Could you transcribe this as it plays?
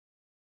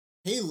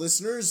Hey,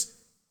 listeners.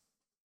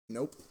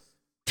 Nope.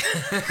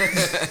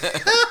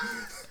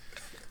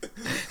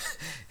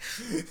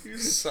 You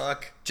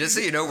suck. Just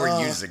so you know, we're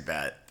using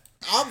that.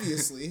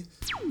 Obviously.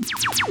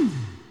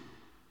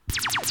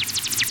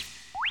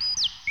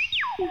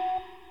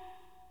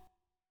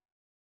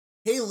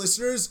 Hey,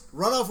 listeners.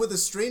 Run off with a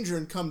stranger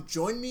and come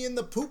join me in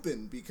the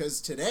poopin', because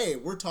today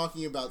we're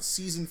talking about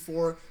Season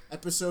 4,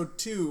 Episode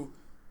 2.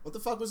 What the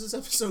fuck was this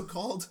episode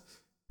called?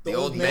 The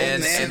Old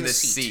Man and the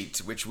Seat,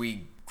 which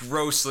we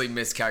grossly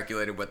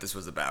miscalculated what this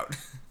was about.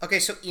 Okay,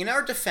 so in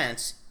our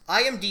defense,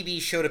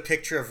 IMDb showed a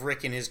picture of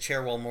Rick in his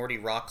chair while Morty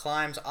rock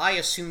climbs. I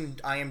assumed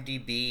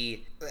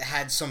IMDb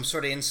had some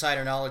sort of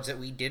insider knowledge that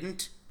we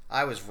didn't.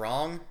 I was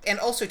wrong. And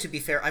also, to be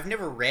fair, I've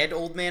never read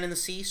Old Man and the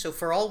Sea, so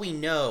for all we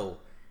know,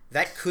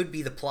 that could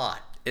be the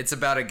plot. It's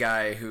about a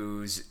guy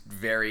who's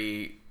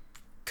very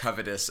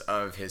covetous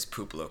of his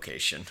poop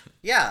location.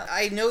 Yeah,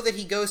 I know that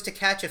he goes to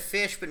catch a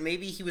fish, but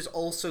maybe he was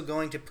also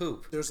going to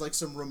poop. There's like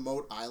some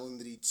remote island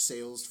that he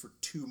sails for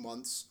 2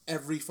 months.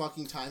 Every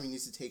fucking time he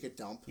needs to take a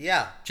dump.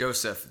 Yeah.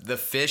 Joseph, the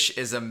fish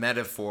is a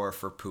metaphor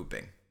for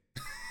pooping.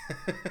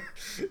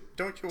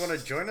 Don't you want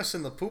to join us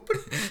in the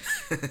pooping?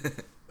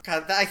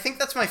 God, I think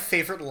that's my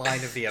favorite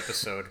line of the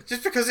episode.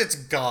 Just because it's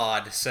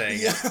God saying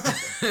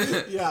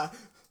it. Yeah.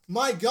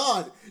 My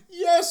God.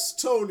 Yes,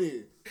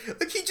 Tony.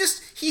 Like,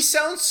 he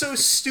sounds so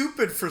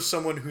stupid for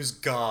someone who's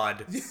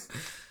God.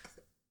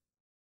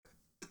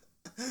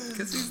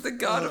 Because he's the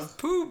god of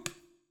poop.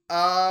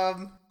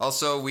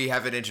 Also, we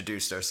haven't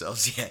introduced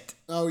ourselves yet.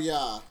 Oh,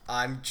 yeah.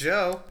 I'm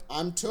Joe.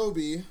 I'm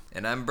Toby.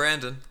 And I'm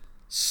Brandon.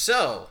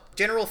 So,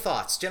 general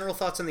thoughts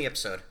on the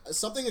episode.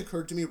 Something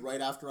occurred to me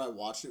right after I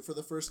watched it for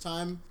the first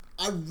time.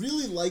 I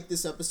really like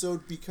this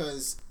episode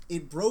because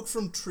it broke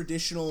from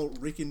traditional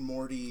Rick and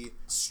Morty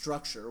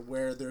structure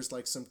where there's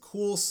like some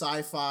cool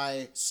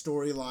sci-fi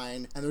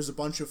storyline and there's a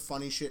bunch of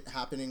funny shit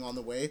happening on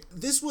the way.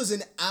 This was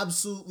an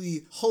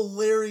absolutely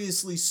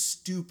hilariously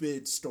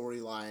stupid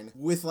storyline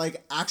with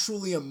like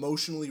actually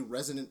emotionally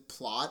resonant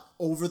plot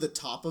over the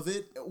top of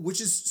it, which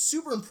is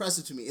super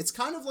impressive to me. It's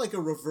kind of like a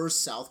reverse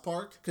South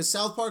Park, because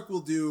South Park will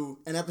do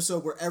an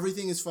episode where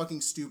everything is fucking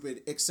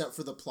stupid except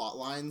for the plot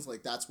lines.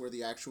 Like that's where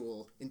the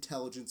actual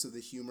intelligence of the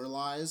humor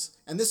lies.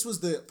 And this was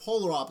the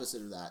polar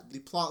opposite of that. The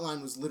plot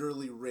line was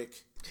literally Rick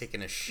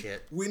taking a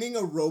shit, winning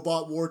a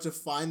robot war to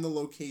find the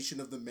location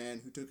of the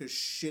man who took a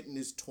shit in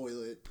his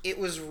toilet. It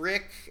was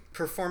Rick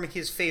performing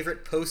his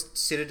favorite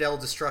post-Citadel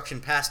destruction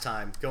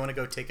pastime, going to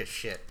go take a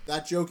shit.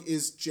 That joke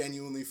is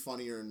genuinely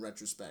funnier in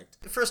retrospect.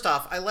 First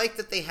off, I like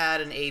that they had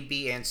an A,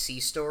 B, and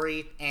C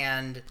story,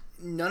 and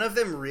none of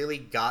them really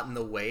got in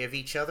the way of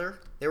each other.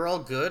 They were all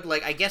good.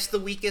 Like, I guess the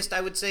weakest,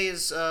 I would say,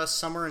 is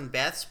Summer and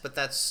Beth's, but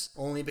that's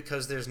only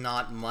because there's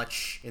not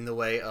much in the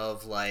way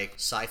of, like,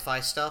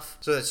 sci-fi stuff.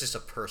 So that's just a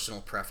personal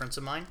preference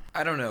of mine.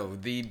 I don't know.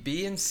 The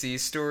B and C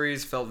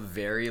stories felt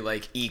very,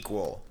 like,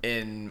 equal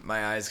in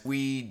my eyes.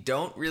 We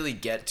don't really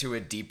get to a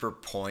deeper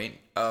point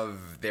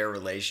of their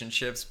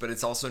relationships, but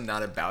it's also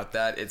not about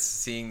that. It's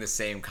seeing the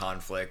same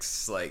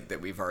conflicts like that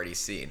we've already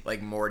seen.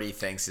 Like Morty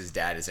thinks his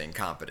dad is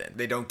incompetent.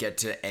 They don't get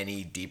to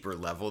any deeper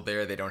level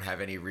there. They don't have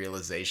any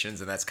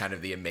realizations, and that's kind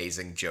of the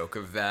amazing joke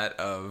of that,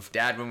 of,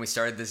 Dad, when we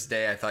started this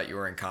day, I thought you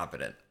were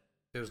incompetent.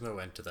 There's no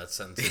end to that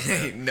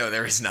sentence. No,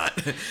 there is not.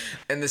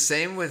 And the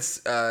same with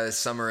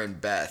Summer and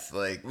Beth.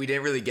 Like, we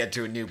didn't really get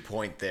to a new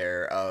point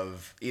there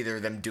of either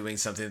of them doing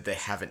something that they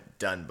haven't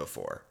done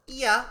before.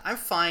 Yeah, I'm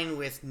fine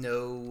with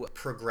no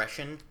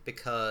progression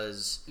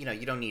because, you know,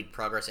 you don't need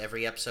progress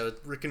every episode.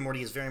 Rick and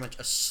Morty is very much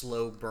a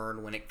slow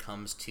burn when it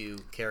comes to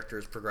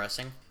characters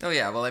progressing. Oh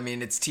yeah, well, I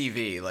mean, it's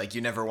TV. Like,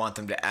 you never want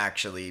them to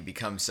actually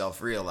become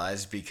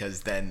self-realized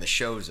because then the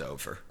show's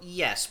over.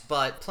 Yes,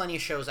 but plenty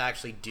of shows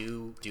actually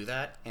do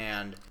that,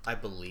 and I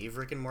believe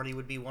Rick and Morty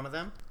would be one of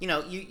them. You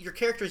know, your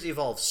characters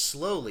evolve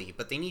slowly,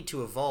 but they need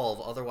to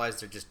evolve,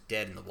 otherwise they're just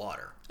dead in the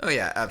water. Oh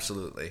yeah,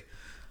 absolutely.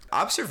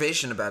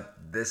 Observation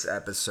about this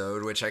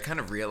episode, which I kind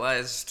of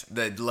realized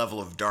the level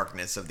of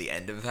darkness of the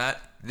end of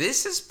that.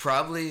 This is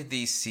probably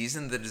the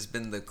season that has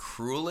been the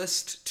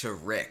cruelest to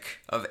Rick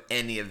of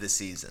any of the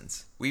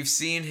seasons. We've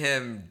seen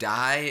him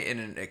die in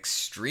an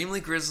extremely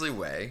grisly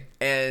way,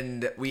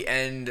 and we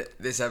end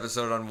this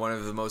episode on one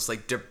of the most,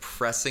 like,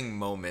 depressing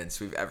moments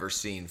we've ever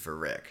seen for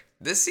Rick.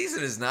 This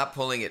season is not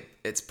pulling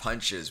its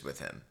punches with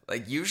him.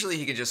 Like, usually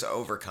he can just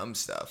overcome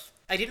stuff.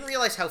 I didn't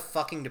realize how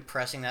fucking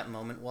depressing that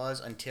moment was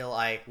until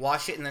I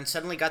watched it and then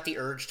suddenly got the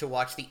urge to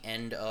watch the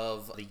end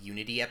of the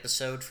Unity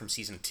episode from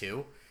Season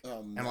 2.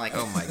 I'm like,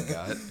 oh my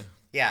god.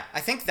 Yeah,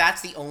 I think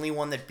that's the only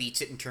one that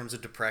beats it in terms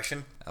of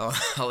depression. Oh,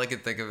 all I can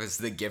think of is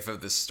the gif of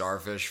the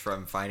starfish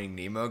from Finding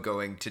Nemo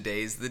going,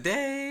 "Today's the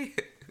day."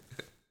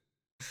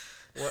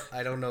 What?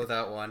 I don't know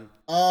that one.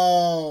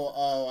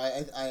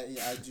 I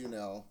do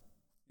know.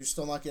 You're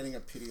still not getting a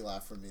pity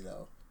laugh from me,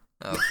 though.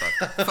 Oh,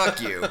 fuck.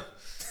 Fuck you.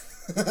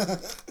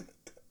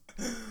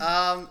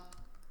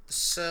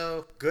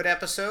 So, good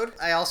episode.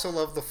 I also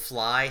love the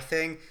fly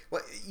thing.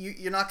 What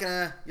you're not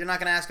gonna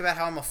ask about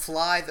how I'm a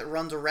fly that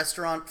runs a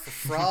restaurant for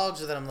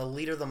frogs or that I'm the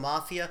leader of the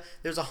mafia.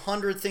 There's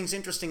 100 things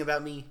interesting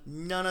about me.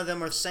 None of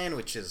them are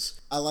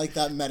sandwiches. I like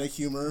that meta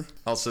humor.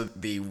 Also,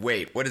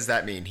 wait, what does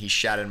that mean? He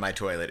shat in my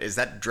toilet. Is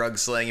that drug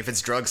slang? If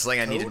it's drug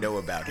slang, I need to know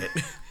about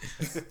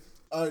it.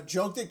 A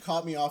joke that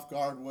caught me off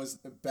guard was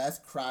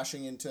Beth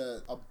crashing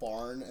into a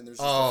barn and there's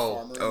just a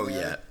farmer in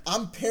there. Yeah.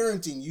 I'm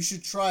parenting. You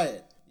should try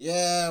it.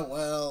 Yeah,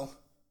 well,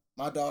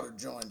 my daughter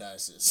joined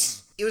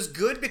ISIS. It was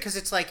good because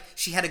it's like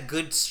she had a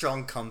good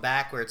strong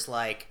comeback where it's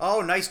like,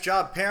 oh, nice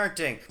job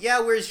parenting.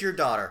 Yeah, where's your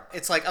daughter?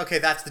 It's like, okay,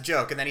 that's the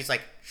joke. And then he's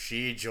like,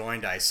 she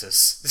joined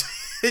ISIS.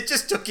 It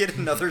just took it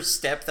another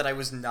step that I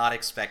was not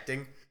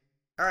expecting.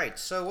 All right,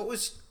 so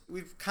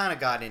we've kind of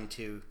got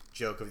into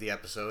joke of the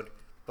episode,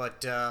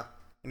 but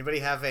anybody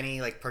have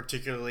any like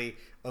particularly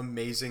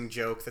amazing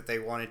joke that they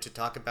wanted to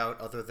talk about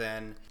other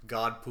than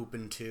God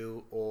pooping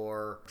too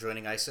or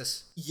joining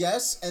ISIS?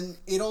 Yes, and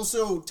it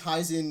also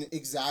ties in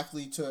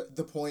exactly to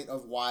the point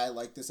of why I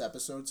like this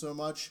episode so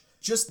much.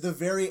 Just the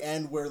very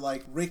end where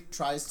like Rick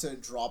tries to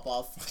drop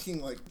off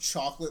fucking like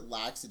chocolate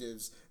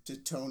laxatives to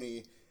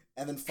Tony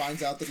and then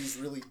finds out that he's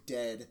really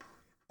dead.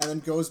 And then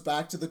goes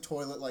back to the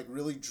toilet, like,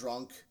 really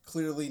drunk,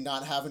 clearly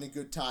not having a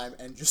good time,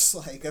 and just,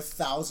 like,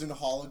 1,000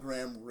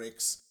 hologram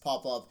Ricks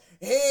pop up.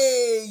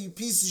 Hey, you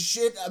piece of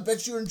shit, I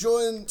bet you're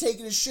enjoying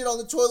taking a shit on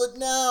the toilet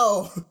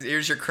now!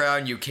 Here's your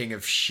crown, you king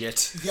of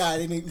shit. Yeah,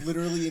 and it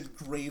literally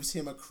engraves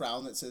him a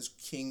crown that says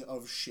King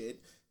of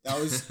Shit. That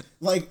was,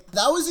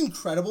 that was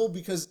incredible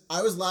because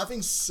I was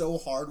laughing so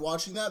hard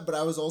watching that, but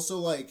I was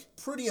also,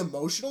 pretty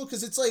emotional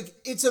because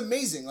it's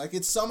amazing.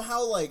 It's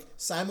somehow,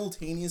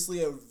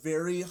 simultaneously a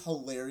very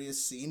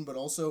hilarious scene, but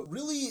also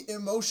really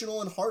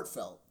emotional and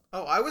heartfelt.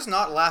 Oh, I was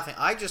not laughing.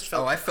 I just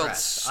felt I felt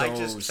depressed. so I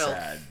just felt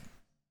sad.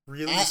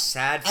 really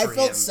sad for him. I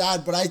felt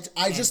sad, but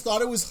I just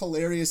thought it was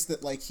hilarious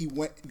that,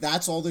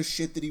 that's all the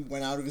shit that he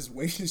went out of his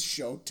way to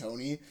show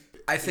Tony.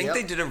 I think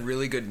they did a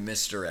really good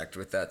misdirect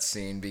with that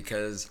scene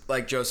because,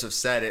 like Joseph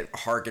said, it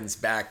harkens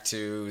back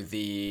to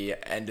the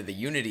end of the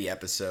Unity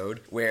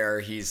episode where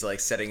he's,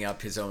 setting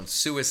up his own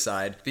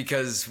suicide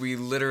because we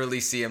literally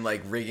see him,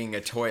 rigging a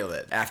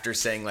toilet after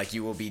saying,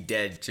 you will be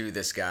dead to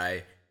this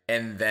guy.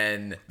 And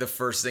then the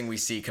first thing we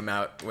see come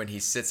out when he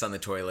sits on the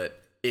toilet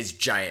is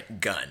giant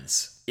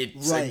guns.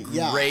 It's a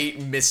great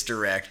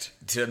misdirect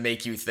to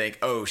make you think,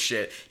 oh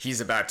shit,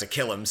 he's about to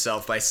kill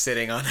himself by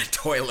sitting on a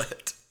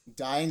toilet.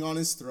 Dying on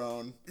his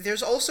throne.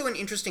 There's also an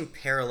interesting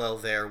parallel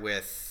there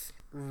with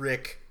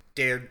Rick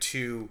dared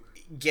to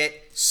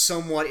get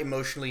somewhat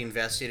emotionally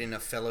invested in a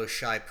fellow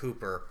shy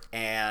pooper,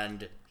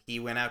 and he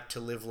went out to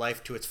live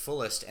life to its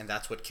fullest, and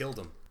that's what killed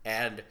him.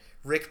 And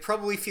Rick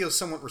probably feels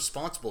somewhat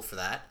responsible for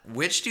that.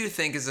 Which do you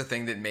think is the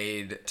thing that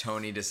made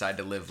Tony decide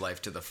to live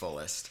life to the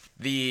fullest?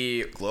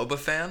 The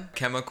Globofan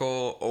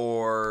chemical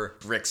or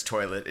Rick's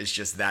toilet is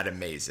just that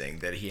amazing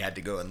that he had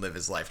to go and live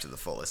his life to the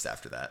fullest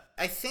after that?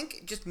 I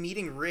think just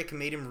meeting Rick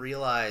made him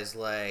realize,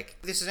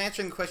 this is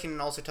answering the question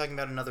and also talking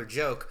about another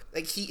joke.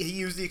 He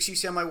used the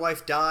excuse, yeah, my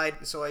wife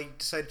died, so I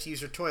decided to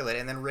use her toilet.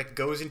 And then Rick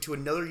goes into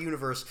another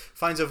universe,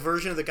 finds a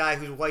version of the guy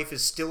whose wife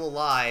is still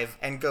alive,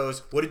 and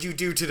goes, what did you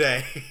do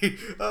today?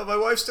 My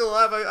wife's still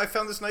alive. I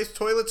found this nice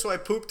toilet, so I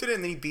pooped in it.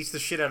 And then he beats the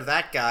shit out of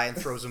that guy and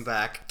throws him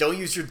back. Don't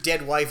use your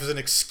dead wife as an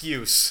excuse.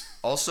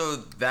 Also,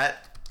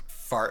 that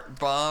fart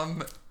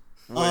bomb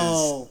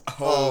was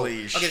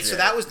holy shit. Okay, so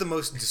that was the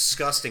most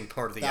disgusting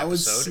part of the episode. That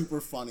was super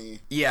funny.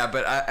 Yeah,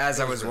 but as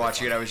I was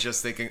watching it, I was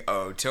just thinking,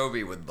 oh,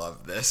 Toby would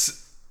love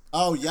this.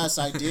 Oh, yes,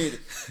 I did.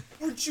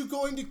 Aren't you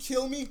going to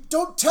kill me?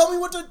 Don't tell me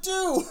what to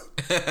do!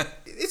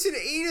 It's an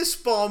anus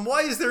bomb.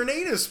 Why is there an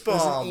anus bomb?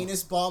 There's an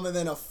anus bomb and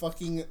then a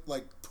fucking,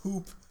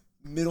 poop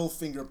middle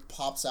finger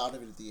pops out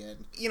of it at the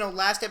end.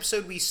 Last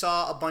episode we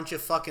saw a bunch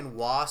of fucking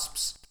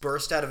wasps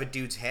burst out of a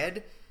dude's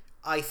head.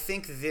 I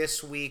think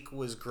this week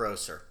was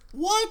grosser.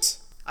 What?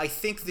 I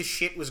think the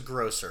shit was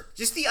grosser.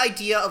 Just the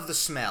idea of the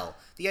smell.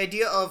 The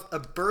idea of a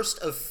burst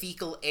of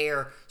fecal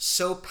air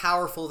so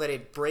powerful that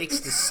it breaks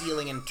the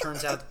ceiling and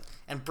turns out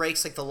and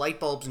breaks the light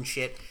bulbs and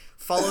shit,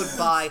 followed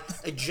by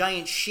a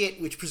giant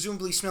shit which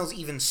presumably smells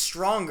even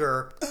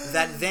stronger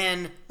that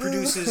then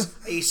produces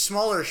a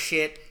smaller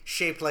shit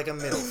shaped like a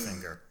middle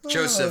finger.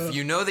 Joseph,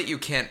 you know that you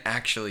can't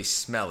actually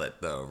smell it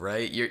though,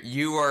 right?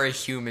 You are a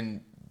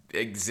human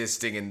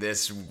existing in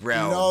this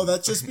realm. No,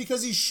 that's just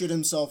because he shit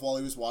himself while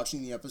he was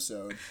watching the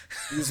episode.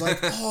 He was like,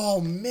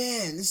 oh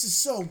man, this is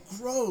so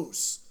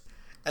gross.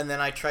 And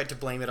then I tried to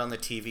blame it on the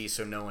TV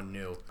so no one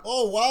knew.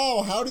 Oh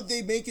wow, how did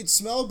they make it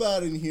smell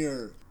bad in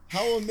here?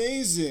 How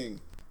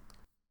amazing.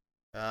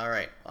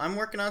 Alright, I'm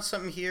working on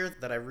something here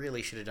that I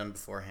really should have done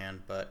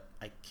beforehand, but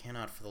I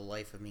cannot for the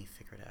life of me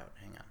figure it out.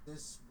 Hang on. Is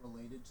this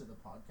related to the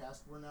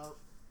podcast we're now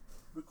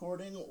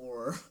recording,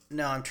 or?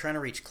 No, I'm trying to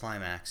reach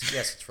climax.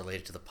 Yes, it's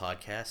related to the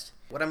podcast.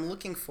 What I'm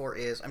looking for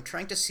is, I'm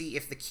trying to see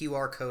if the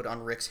QR code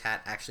on Rick's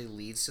hat actually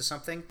leads to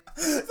something.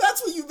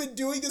 That's what you've been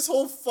doing this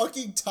whole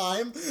fucking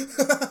time?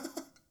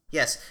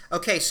 Yes.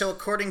 Okay, so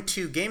according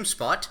to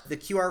GameSpot, the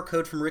QR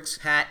code from Rick's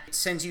hat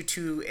sends you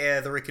to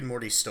the Rick and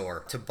Morty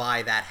store to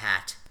buy that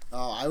hat.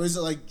 Oh, I was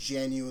like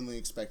genuinely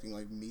expecting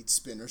like meat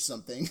spin or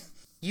something.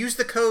 Use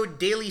the code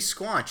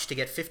DailySquanch to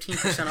get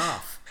 15%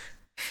 off.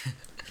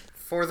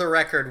 For the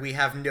record, we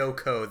have no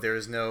code. There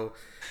is no...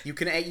 You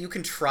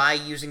can try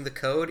using the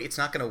code. It's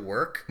not going to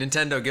work.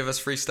 Nintendo, give us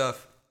free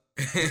stuff.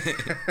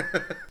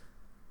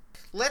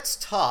 Let's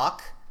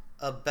talk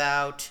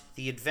about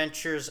the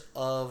adventures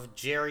of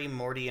Jerry,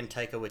 Morty, and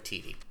Taika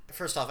Waititi.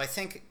 First off, I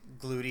think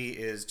Gluty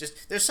is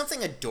just... There's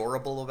something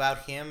adorable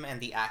about him and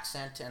the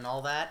accent and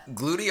all that.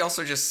 Gluty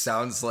also just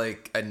sounds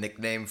like a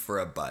nickname for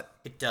a butt.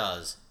 It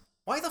does.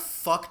 Why the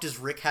fuck does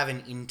Rick have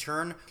an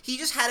intern? He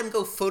just had him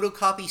go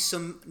photocopy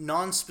some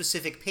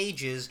non-specific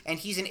pages, and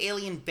he's an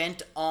alien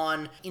bent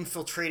on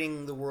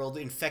infiltrating the world,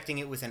 infecting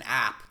it with an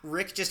app.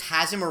 Rick just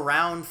has him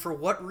around for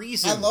what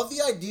reason? I love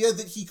the idea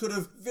that he could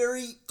have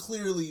very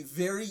clearly,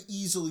 very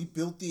easily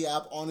built the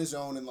app on his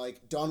own and,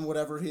 like, done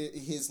whatever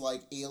his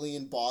like,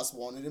 alien boss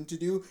wanted him to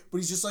do, but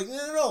he's just like,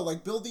 no,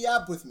 like, build the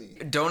app with me.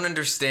 Don't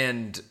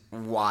understand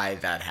why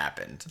that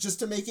happened. Just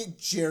to make it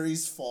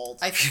Jerry's fault.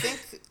 I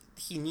think...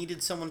 he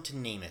needed someone to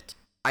name it.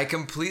 I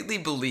completely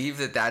believe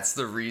that that's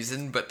the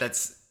reason, but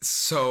that's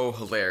so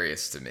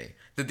hilarious to me.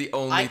 That the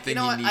only thing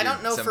he needed I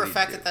don't know for a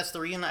fact to that that's the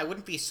reason. I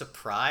wouldn't be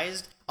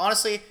surprised.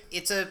 Honestly,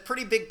 it's a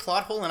pretty big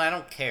plot hole, and I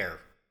don't care.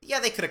 Yeah,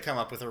 they could have come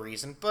up with a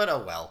reason, but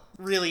oh well.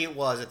 Really, it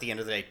was, at the end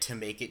of the day, to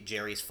make it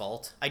Jerry's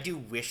fault. I do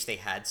wish they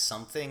had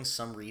some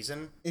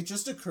reason. It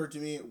just occurred to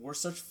me, we're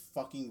such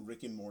fucking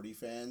Rick and Morty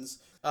fans.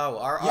 Oh,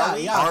 are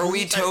we? Yeah. Are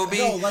we, Toby?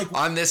 No, like,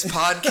 on this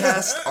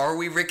podcast, are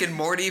we Rick and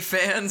Morty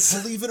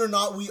fans? Believe it or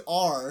not, we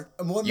are.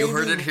 And what You made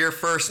heard me... it here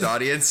first,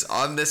 audience,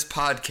 on this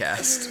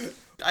podcast.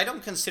 I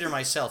don't consider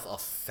myself a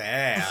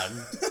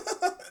fan.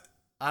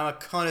 I'm a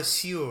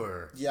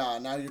connoisseur. Yeah,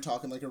 now you're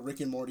talking like a Rick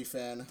and Morty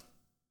fan.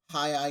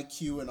 High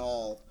IQ and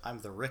all.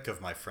 I'm the Rick of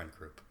my friend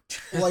group.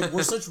 Like,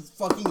 we're such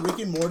fucking Rick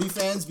and Morty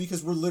fans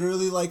because we're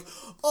literally like,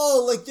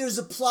 oh, like, there's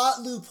a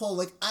plot loophole.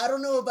 Like, I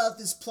don't know about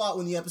this plot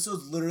when the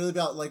episode's literally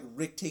about, like,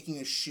 Rick taking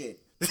a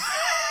shit.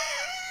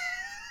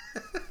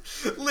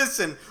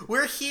 Listen,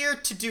 we're here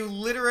to do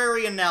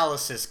literary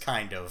analysis,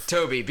 kind of.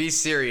 Toby, be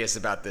serious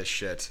about this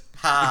shit.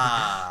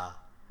 Ha!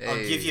 I'll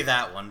Hey. give you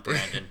that one,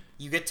 Brandon.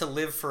 You get to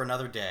live for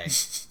another day.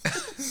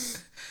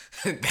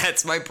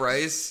 That's my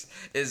price,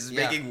 is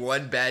making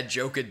one bad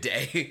joke a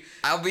day.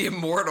 I'll be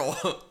immortal.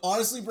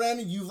 Honestly,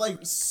 Brandon, you've, like,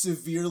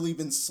 severely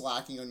been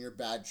slacking on your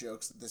bad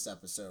jokes this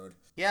episode.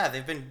 Yeah,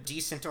 they've been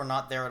decent or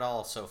not there at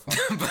all so far.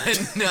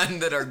 But none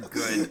that are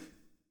good.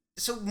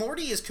 So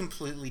Morty is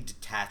completely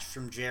detached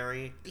from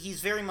Jerry.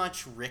 He's very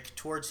much Rick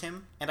towards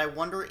him, and I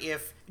wonder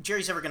if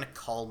Jerry's ever going to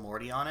call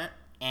Morty on it,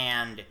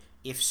 and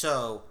if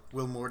so,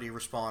 will Morty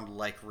respond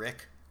like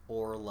Rick,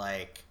 or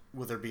like,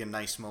 will there be a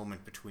nice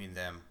moment between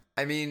them?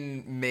 I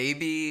mean,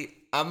 maybe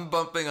I'm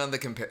bumping on the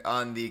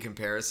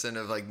comparison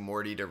of like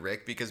Morty to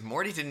Rick because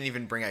Morty didn't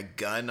even bring a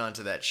gun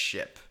onto that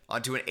ship,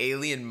 onto an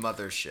alien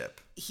mothership.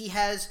 He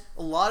has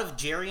a lot of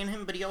Jerry in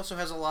him, but he also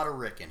has a lot of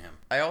Rick in him.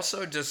 I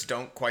also just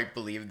don't quite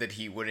believe that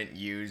he wouldn't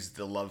use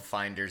the Love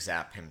Finders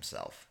app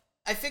himself.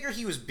 I figure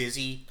he was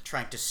busy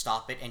trying to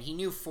stop it, and he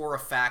knew for a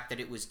fact that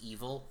it was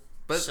evil.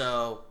 But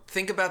so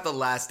think about the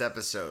last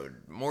episode.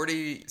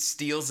 Morty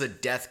steals a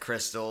death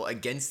crystal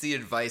against the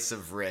advice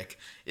of Rick,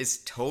 is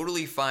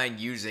totally fine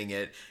using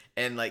it,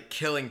 and like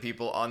killing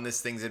people on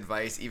this thing's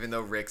advice, even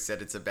though Rick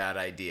said it's a bad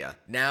idea.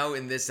 Now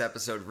in this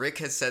episode, Rick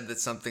has said that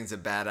something's a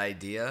bad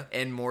idea,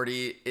 and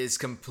Morty is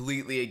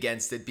completely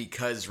against it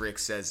because Rick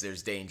says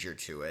there's danger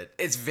to it.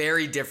 It's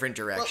very different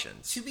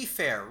directions. Well, to be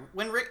fair,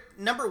 when Rick,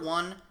 number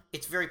one,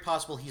 it's very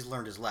possible he's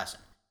learned his lesson.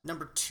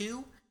 Number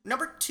two,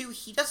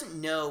 he doesn't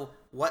know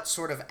what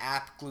sort of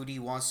app Gluty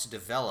wants to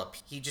develop.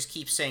 He just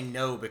keeps saying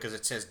no because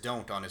it says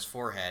don't on his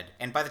forehead.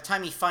 And by the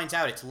time he finds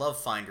out it's Love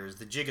Finders,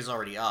 the jig is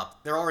already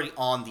up. They're already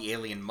on the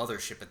alien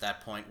mothership at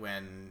that point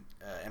when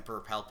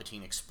Emperor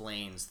Palpatine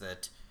explains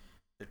that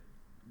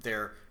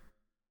they're...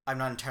 I'm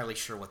not entirely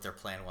sure what their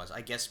plan was.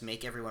 I guess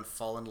make everyone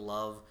fall in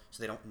love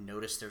so they don't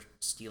notice they're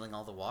stealing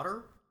all the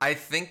water? I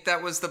think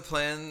that was the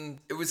plan.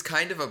 It was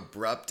kind of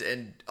abrupt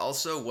and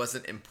also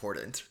wasn't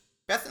important.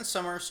 Beth and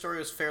Summer's story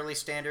was fairly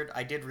standard.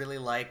 I did really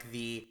like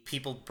the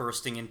people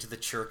bursting into the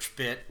church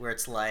bit, where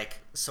it's like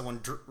someone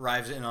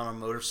drives in on a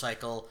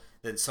motorcycle,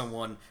 then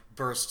someone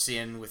bursts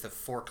in with a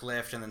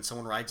forklift, and then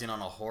someone rides in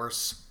on a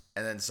horse.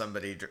 And then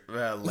somebody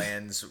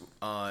lands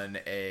on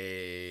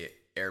a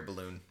air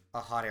balloon.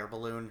 A hot air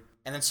balloon.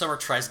 And then Summer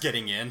tries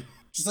getting in.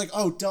 She's like,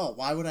 oh, duh,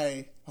 why would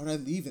I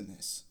leave in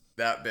this?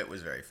 That bit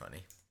was very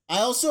funny.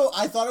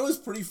 I thought it was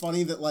pretty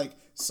funny that, like,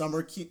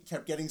 Summer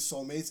kept getting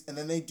soulmates, and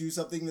then they do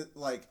something that,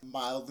 like,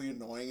 mildly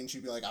annoying, and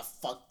she'd be like, ah,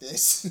 fuck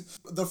this.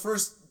 The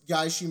first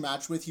guy she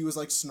matched with, he was,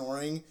 like,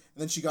 snoring, and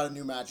then she got a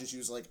new match, and she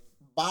was like,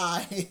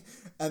 bye.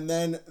 And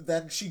then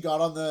she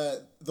got on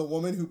the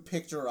woman who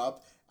picked her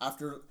up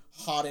after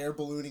hot air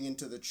ballooning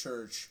into the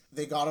church.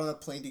 They got on a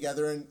plane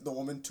together, and the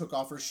woman took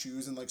off her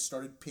shoes and like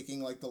started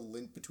picking like the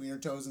lint between her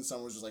toes, and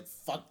someone was just like,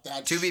 "Fuck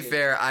that." To be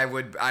fair, I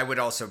would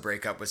also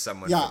break up with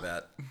someone for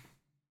that.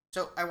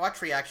 So I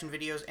watch reaction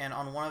videos, and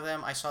on one of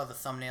them, I saw the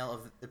thumbnail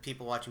of the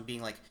people watching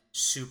being like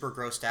super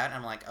grossed out, and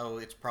I'm like, oh,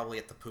 it's probably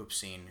at the poop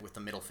scene with the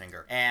middle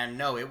finger. And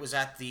no, it was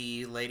at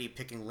the lady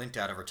picking lint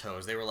out of her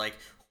toes. They were like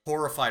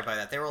horrified by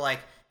that. They were like,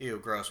 ew,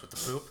 gross with the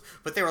poop.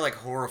 But they were like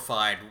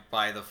horrified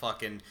by the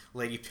fucking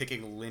lady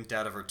picking lint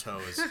out of her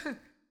toes.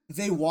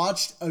 They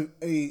watched a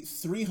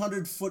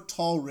 300-foot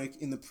tall Rick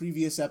in the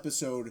previous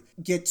episode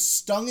get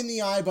stung in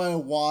the eye by a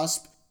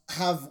wasp,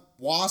 have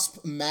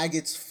wasp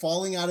maggots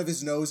falling out of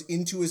his nose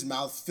into his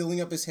mouth,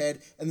 filling up his head,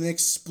 and then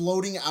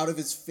exploding out of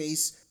his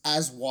face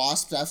as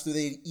wasps after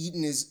they'd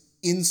eaten his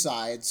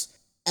insides.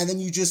 And then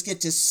you just get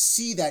to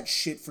see that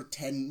shit for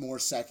 10 more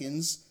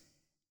seconds.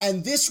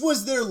 And this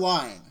was their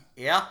line.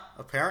 Yeah,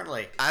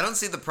 apparently. I don't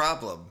see the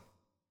problem.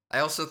 I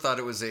also thought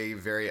it was a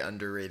very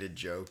underrated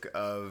joke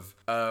of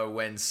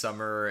when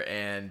Summer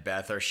and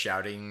Beth are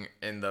shouting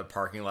in the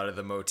parking lot of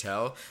the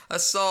motel,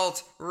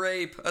 assault,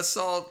 rape,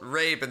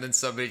 and then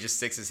somebody just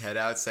sticks his head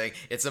out saying,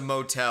 it's a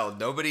motel.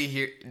 Nobody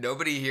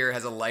here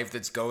has a life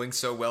that's going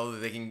so well that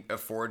they can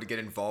afford to get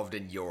involved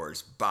in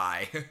yours.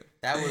 Bye.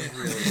 That was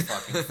really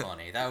fucking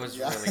funny. That was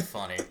really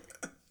funny.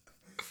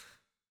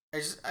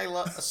 I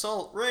love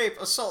assault, rape.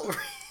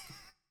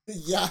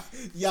 Yeah.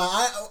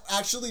 I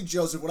actually,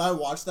 Joseph, when I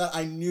watched that,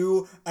 I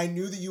knew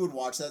that you would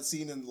watch that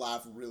scene and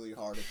laugh really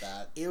hard at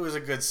that. It was a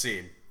good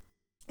scene.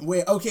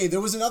 Wait, okay,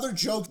 there was another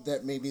joke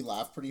that made me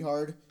laugh pretty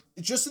hard.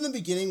 Just in the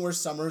beginning where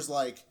Summer's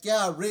like,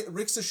 yeah,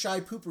 Rick's a shy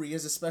pooper, he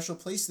has a special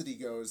place that he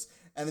goes.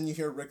 And then you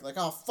hear Rick like,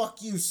 oh,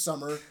 fuck you,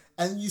 Summer.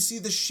 And you see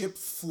the ship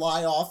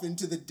fly off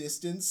into the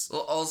distance.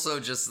 Well, also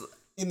just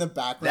in the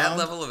background. That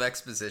level of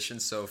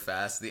exposition so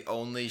fast, the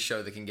only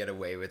show that can get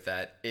away with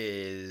that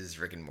is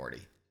Rick and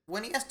Morty.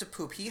 When he has to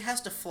poop, he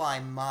has to fly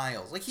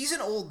miles. Like, he's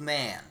an old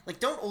man. Like,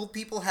 don't old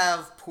people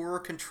have poorer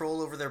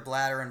control over their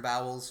bladder and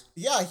bowels?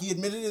 Yeah, he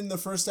admitted in the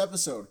first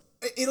episode.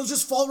 It'll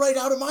just fall right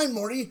out of mine,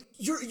 Morty.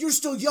 You're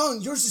still young.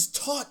 Yours is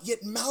taut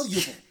yet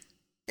malleable.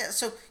 Yeah,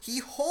 so he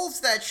holds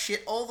that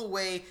shit all the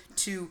way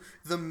to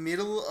the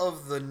middle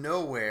of the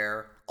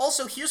nowhere.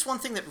 Also, here's one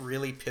thing that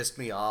really pissed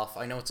me off.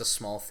 I know it's a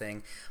small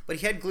thing, but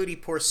he had Gluty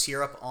pour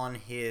syrup on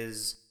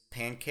his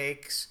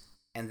pancakes,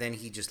 and then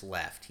he just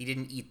left. He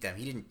didn't eat them.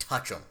 He didn't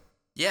touch them.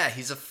 Yeah,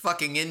 he's a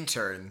fucking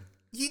intern.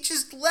 He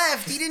just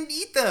left. He didn't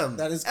eat them.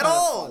 That is at kind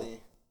all. of funny.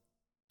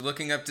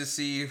 Looking up to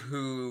see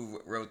who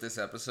wrote this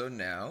episode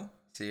now.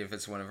 See if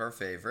it's one of our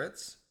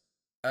favorites.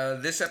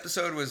 This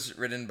episode was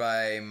written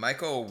by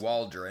Michael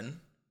Waldron.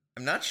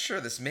 I'm not sure.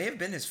 This may have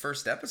been his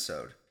first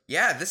episode.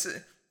 Yeah, this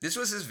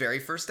was his very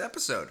first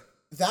episode.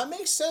 That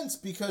makes sense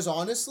because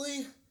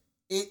honestly,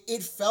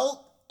 it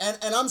felt, and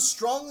I'm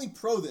strongly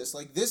pro this.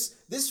 Like this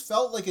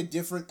felt like a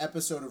different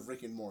episode of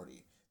Rick and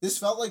Morty. This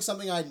felt like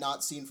something I had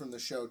not seen from the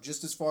show,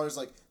 just as far as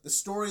like the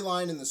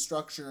storyline and the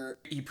structure.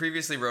 He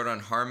previously wrote on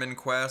Harmon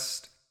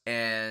Quest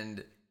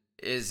and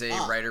is a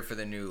writer for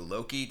the new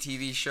Loki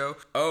TV show.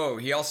 Oh,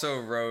 he also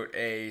wrote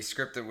a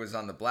script that was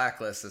on the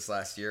Blacklist this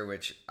last year,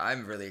 which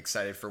I'm really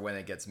excited for when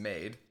it gets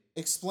made.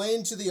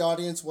 Explain to the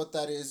audience what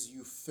that is,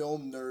 you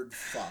film nerd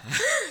fuck.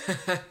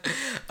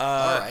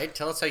 Alright,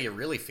 tell us how you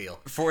really feel.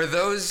 For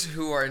those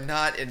who are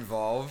not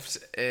involved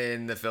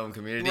in the film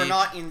community... We're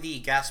not in the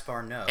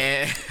Gaspar No.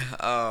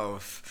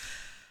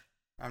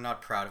 I'm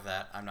not proud of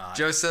that. I'm not.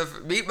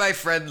 Joseph, meet my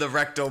friend the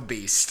Rectal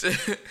Beast.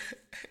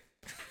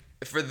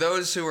 For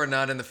those who are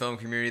not in the film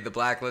community, the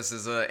Blacklist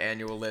is an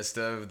annual list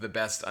of the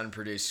best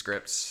unproduced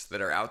scripts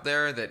that are out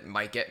there that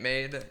might get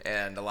made,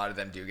 and a lot of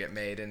them do get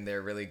made, and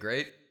they're really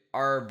great.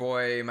 Our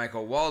boy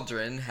Michael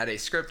Waldron had a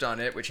script on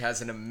it which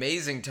has an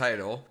amazing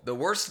title, The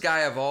Worst Guy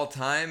of All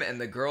Time and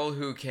the Girl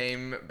Who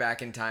Came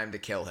Back in Time to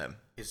Kill Him.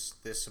 Is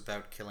this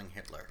about killing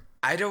Hitler?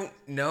 I don't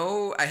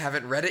know. I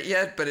haven't read it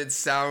yet, but it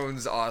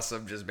sounds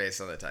awesome just based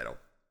on the title.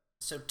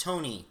 So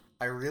Tony,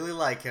 I really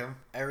like him.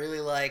 I really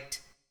liked...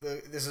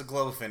 This is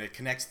Glowfin. It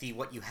connects the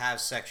what you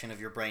have section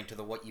of your brain to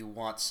the what you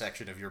want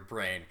section of your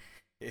brain.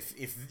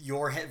 If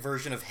your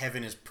version of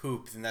heaven is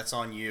poop, then that's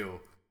on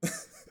you.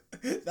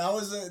 That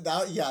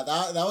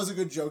was a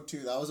good joke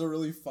too. That was a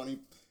really funny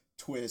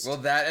twist. Well,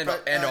 that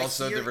and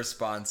also the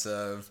response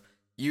of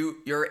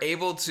you're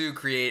able to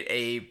create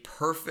a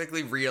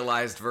perfectly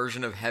realized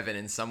version of heaven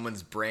in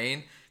someone's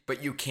brain,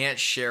 but you can't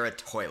share a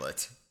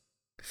toilet.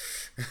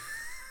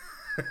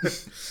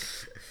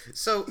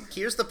 So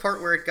here's the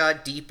part where it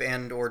got deep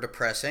and or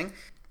depressing.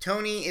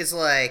 Tony is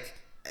like,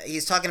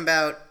 he's talking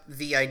about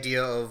the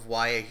idea of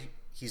why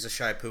he's a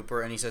shy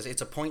pooper, and he says,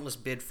 it's a pointless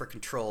bid for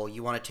control.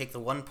 You want to take the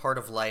one part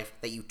of life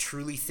that you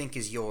truly think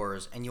is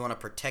yours, and you want to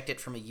protect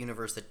it from a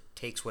universe that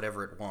takes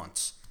whatever it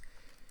wants.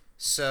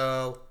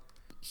 So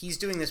he's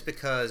doing this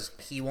because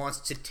he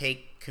wants to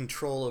take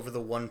control over the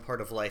one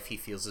part of life he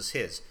feels is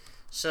his.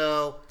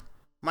 So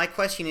my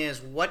question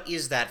is, what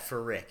is that for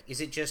Rick?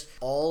 Is it just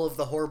all of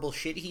the horrible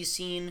shit he's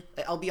seen?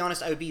 I'll be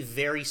honest, I would be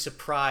very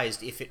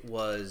surprised if it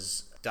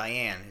was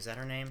Diane. Is that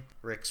her name?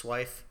 Rick's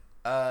wife?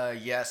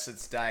 Yes,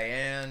 it's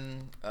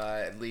Diane.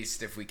 At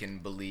least if we can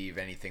believe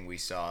anything we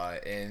saw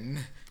in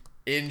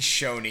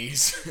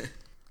Shoney's.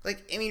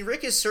 Like, I mean,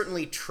 Rick is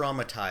certainly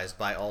traumatized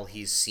by all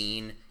he's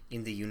seen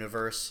in the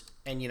universe.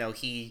 And,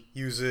 he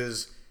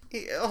uses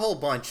a whole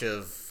bunch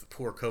of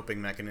poor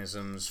coping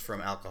mechanisms,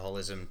 from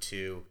alcoholism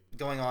to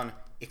going on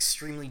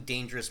extremely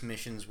dangerous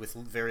missions with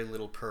very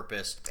little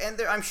purpose.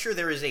 And I'm sure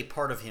there is a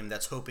part of him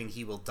that's hoping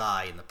he will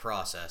die in the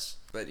process.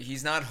 But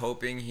he's not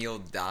hoping he'll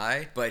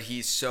die, but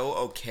he's so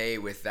okay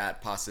with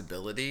that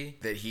possibility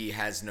that he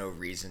has no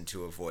reason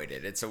to avoid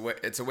it. It's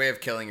a way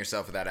of killing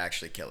yourself without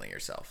actually killing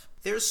yourself.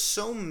 There's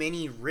so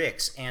many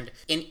Ricks, and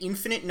an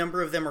infinite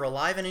number of them are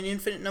alive, and an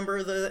infinite number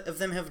of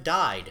them have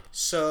died.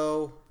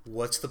 So,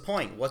 what's the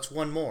point? What's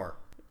one more?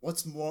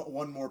 What's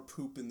one more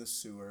poop in the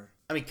sewer?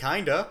 I mean,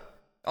 kinda.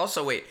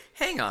 Also, wait,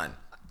 hang on.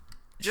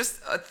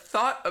 Just a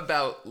thought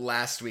about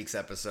last week's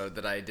episode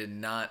that I did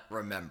not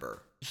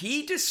remember.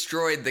 He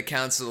destroyed the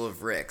Council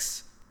of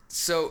Ricks.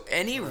 So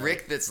any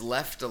Rick that's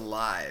left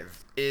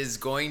alive is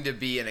going to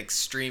be an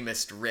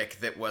extremist Rick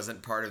that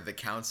wasn't part of the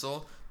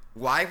council.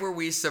 Why were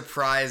we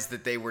surprised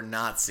that they were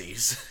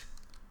Nazis?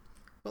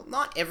 Well,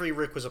 not every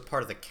Rick was a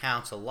part of the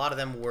council. A lot of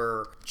them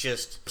were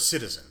just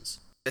citizens.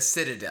 A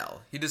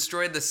citadel. He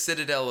destroyed the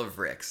Citadel of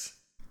Ricks.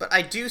 But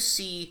I do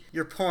see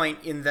your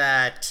point in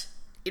that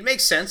it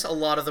makes sense. A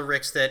lot of the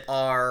Ricks that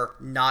are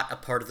not a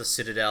part of the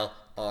Citadel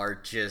are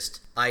just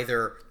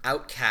either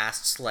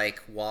outcasts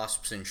like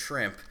wasps and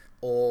shrimp,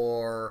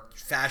 or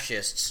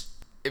fascists.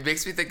 It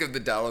makes me think of the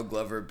Donald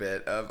Glover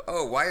bit of,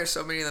 oh, why are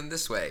so many of them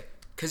this way?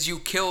 'Cause you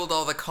killed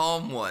all the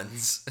calm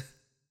ones.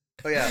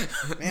 Oh yeah.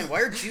 Man,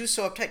 why are Jews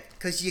so uptight?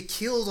 'Cause you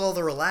killed all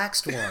the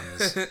relaxed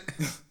ones.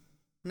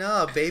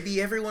 Nah, baby,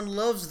 everyone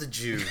loves the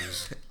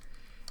Jews.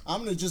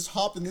 I'm gonna just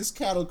hop in this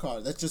cattle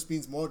car. That just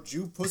means more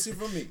Jew pussy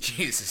for me.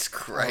 Jesus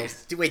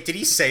Christ. Wait, did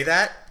he say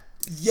that?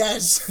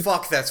 Yes!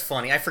 Fuck, that's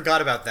funny. I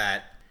forgot about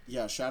that.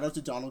 Yeah, shout out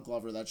to Donald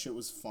Glover. That shit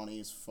was funny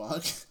as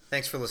fuck.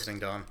 Thanks for listening,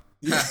 Don.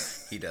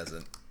 He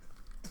doesn't.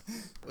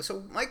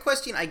 So my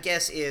question, I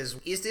guess, is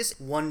this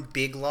one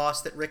big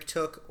loss that Rick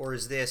took, or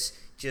is this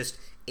just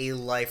a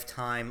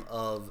lifetime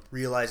of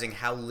realizing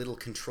how little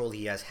control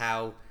he has,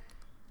 how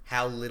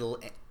little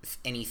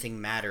anything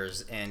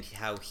matters, and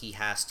how he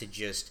has to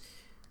just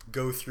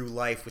go through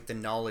life with the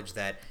knowledge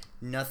that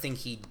nothing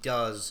he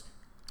does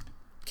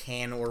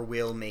can or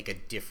will make a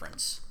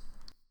difference?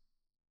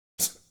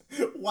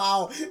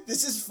 Wow,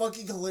 this is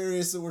fucking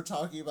hilarious that we're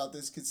talking about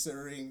this,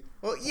 considering...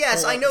 Well,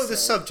 yes, I know the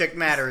subject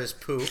matter is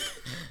poop,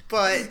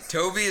 but...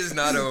 Toby is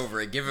not over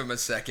it. Give him a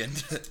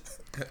second.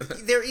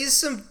 There is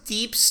some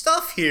deep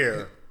stuff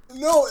here.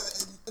 No,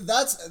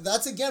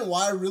 that's again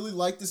why I really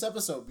like this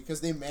episode,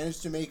 because they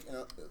managed to make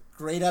a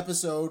great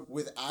episode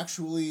with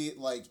actually,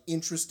 like,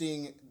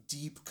 interesting,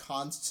 deep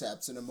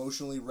concepts and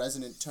emotionally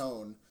resonant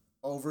tone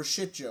over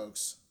shit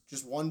jokes.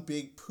 Just one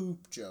big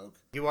poop joke.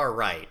 You are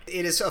right.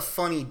 It is a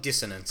funny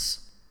dissonance.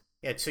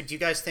 Yeah, so do you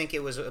guys think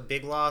it was a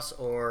big loss,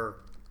 or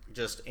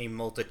just a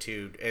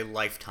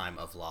lifetime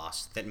of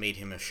loss that made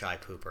him a shy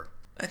pooper?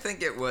 I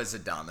think it was a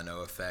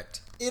domino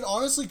effect. It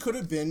honestly could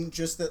have been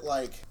just that,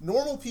 like,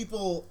 normal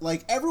people,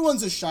 like,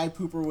 everyone's a shy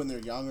pooper when they're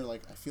young, or,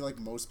 like, I feel like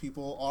most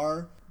people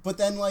are. But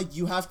then, like,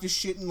 you have to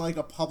shit in, like,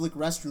 a public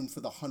restroom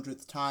for the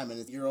 100th time,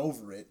 and you're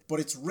over it.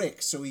 But it's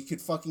Rick, so he could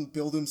fucking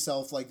build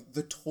himself, like,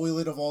 the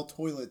toilet of all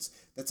toilets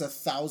that's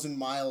 1,000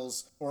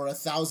 miles or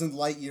 1,000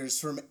 light years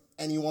from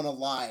anyone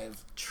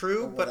alive.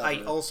 True, but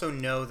I also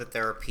know that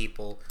there are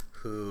people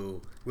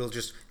who will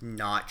just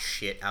not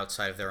shit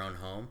outside of their own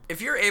home.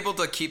 If you're able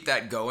to keep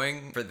that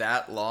going for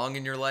that long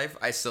in your life,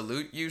 I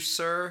salute you,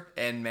 sir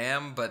and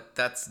ma'am, but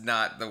that's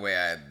not the way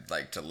I'd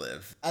like to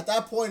live. At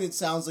that point, it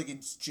sounds like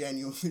it's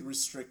genuinely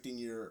restricting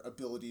your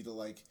ability to,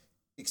 like,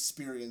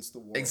 experience the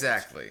world.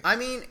 Exactly. I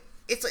mean,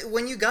 it's like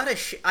when you gotta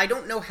I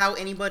don't know how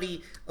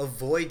anybody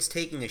avoids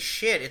taking a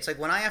shit. It's like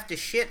when I have to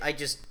shit, I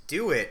just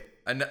do it.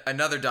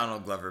 Another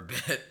Donald Glover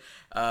bit.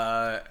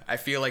 I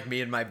feel like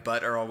me and my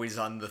butt are always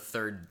on the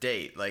third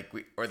date,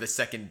 or the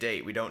second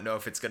date. We don't know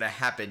if it's gonna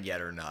happen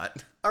yet or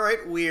not. All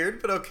right,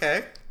 weird, but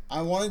okay.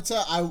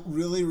 I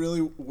really,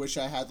 really wish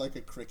I had, like,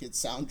 a cricket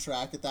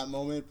soundtrack at that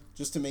moment,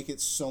 just to make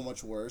it so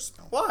much worse.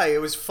 Why?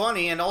 It was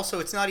funny, and also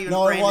it's not even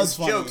Brandon's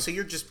joke, so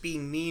you're just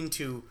being mean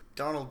to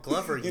Donald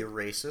Glover, you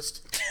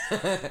racist.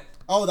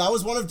 Oh, that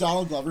was one of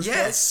Donald Glover's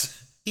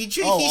Yes! Jokes?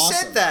 He awesome.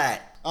 Said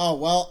that! Oh,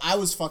 well, I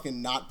was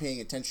fucking not paying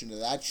attention to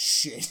that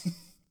shit.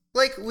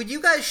 Like, would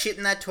you guys shit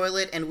in that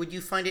toilet, and would you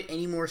find it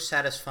any more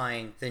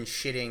satisfying than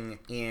shitting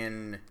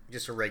in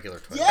just a regular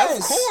toilet? Yes!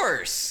 Of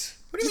course!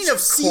 What do you mean, of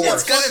course?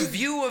 It's got a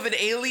view of an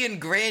alien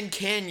Grand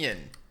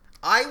Canyon.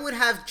 I would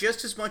have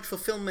just as much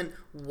fulfillment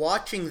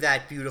watching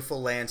that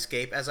beautiful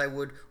landscape as I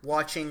would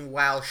watching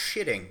while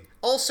shitting.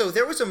 Also,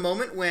 there was a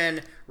moment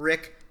when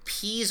Rick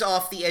pees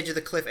off the edge of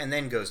the cliff and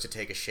then goes to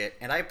take a shit,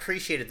 and I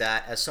appreciated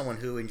that as someone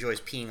who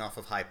enjoys peeing off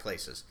of high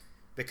places.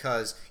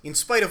 because, in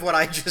spite of what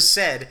I just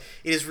said,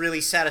 it is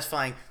really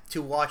satisfying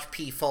to watch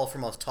pee fall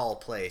from a tall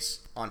place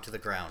onto the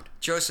ground.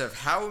 Joseph,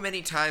 how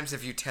many times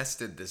have you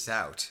tested this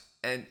out?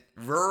 And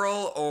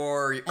rural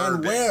or urban?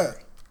 And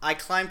where? I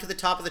climbed to the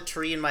top of the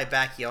tree in my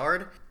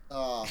backyard,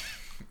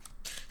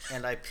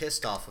 and I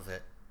pissed off of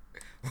it.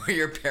 Were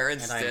your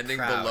parents And I'm standing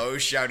proud. below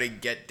shouting,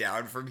 "Get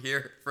down from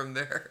here," from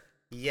there?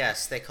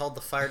 Yes, they called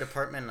the fire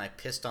department, and I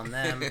pissed on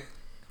them.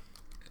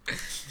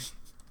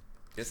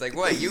 It's like,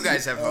 what? You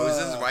guys have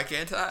hoses. Why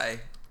can't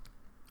I?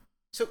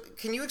 So,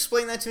 can you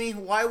explain that to me?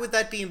 Why would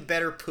that be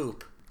better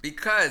poop?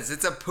 Because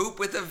it's a poop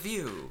with a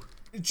view.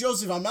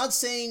 Joseph, I'm not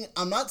saying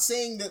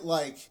that,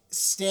 like,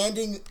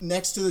 standing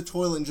next to the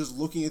toilet and just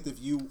looking at the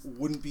view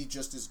wouldn't be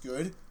just as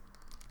good.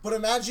 But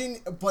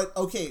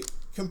okay,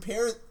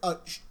 compare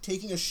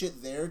taking a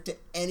shit there to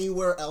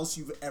anywhere else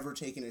you've ever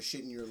taken a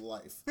shit in your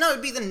life. No,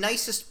 it'd be the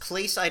nicest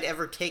place I'd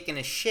ever taken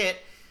a shit,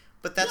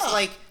 but that's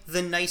like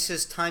the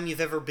nicest time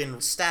you've ever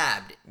been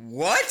stabbed.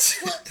 What?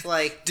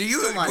 Like, Do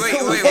you come on. wait?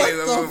 Let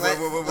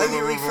me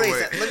rephrase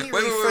that. Let me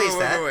rephrase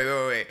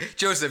that. Wait.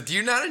 Joseph, do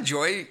you not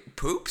enjoy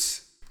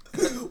poops?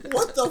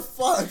 What the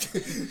fuck?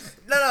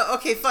 No,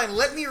 okay, fine.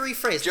 Let me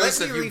rephrase.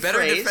 Joseph, you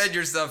better defend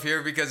yourself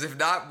here, because if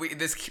not,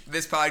 this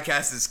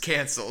podcast is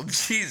canceled.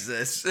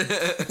 Jesus.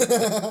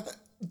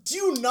 Do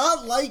you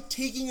not like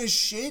taking a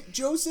shit,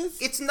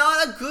 Joseph? It's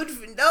not a good...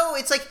 No,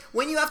 it's like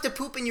when you have to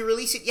poop and you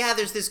release it, yeah,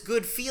 there's this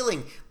good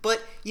feeling.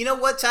 But you know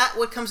what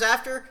comes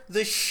after?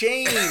 The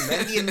shame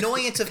and the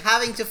annoyance of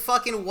having to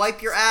fucking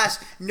wipe your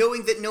ass,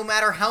 knowing that no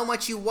matter how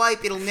much you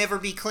wipe, it'll never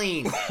be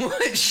clean.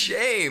 What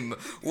shame?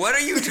 What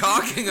are you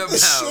talking about?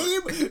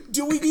 Shame?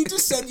 Do we need to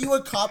send you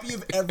a copy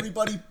of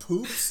Everybody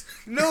Poops?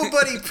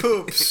 Nobody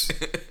poops.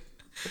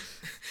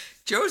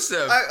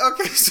 Joseph.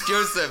 Okay, so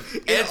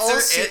Joseph,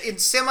 in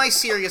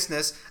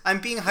semi-seriousness, I'm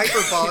being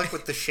hyperbolic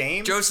with the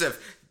shame.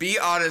 Joseph, be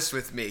honest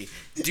with me.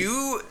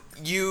 Do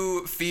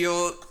you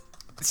feel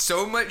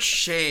so much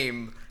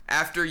shame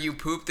after you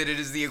poop that it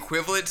is the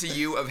equivalent to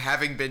you of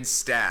having been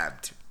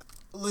stabbed?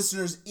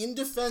 Listeners, in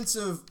defense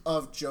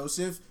of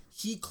Joseph,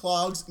 he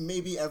clogs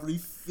maybe every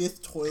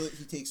 5th toilet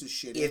he takes a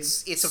shit in.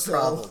 It's a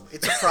problem.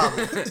 It's a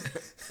problem.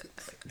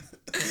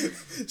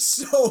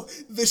 So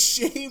the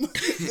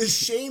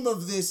shame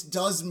of this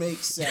does make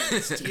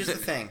sense. Here's the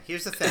thing.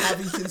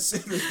 Having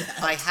considered that,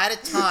 I had a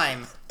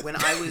time when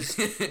I was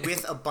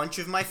with a bunch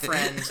of my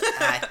friends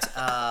at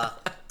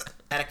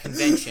a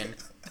convention,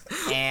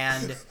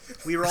 and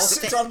we were all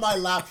sit on my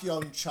lap,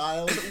 young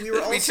child.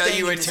 Let me tell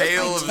you a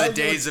tale of the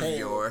days of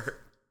yore.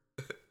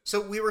 So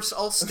we were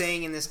all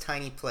staying in this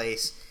tiny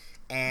place,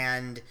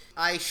 and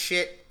I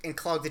shit and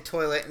clogged the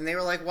toilet, and they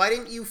were like, "Why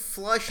didn't you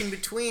flush in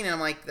between?" And I'm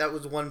like, "That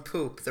was one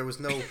poop. There was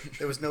no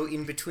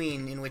in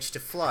between in which to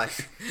flush."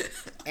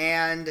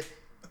 And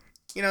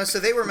so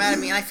they were mad at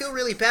me, and I feel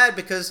really bad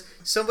because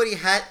somebody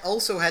had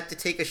to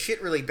take a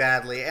shit really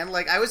badly, and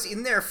like I was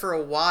in there for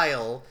a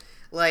while,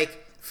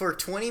 like for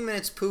 20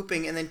 minutes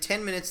pooping, and then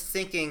 10 minutes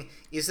thinking,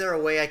 "Is there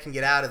a way I can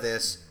get out of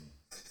this?"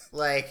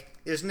 Like.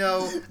 There's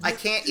no... I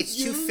can't... It's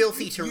too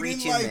filthy to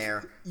reach in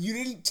there. You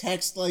didn't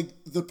text, like,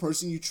 the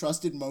person you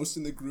trusted most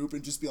in the group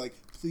and just be like,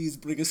 please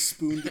bring a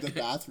spoon to the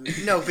bathroom.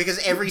 No, because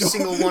every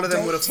single one of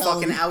them would have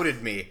fucking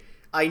outed me.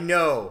 I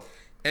know.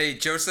 Hey,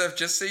 Joseph,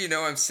 just so you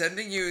know, I'm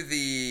sending you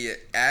the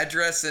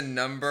address and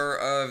number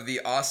of the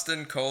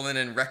Austin Colon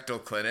and Rectal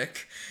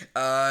Clinic.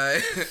 I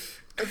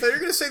thought you were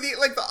going to say the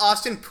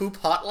Austin Poop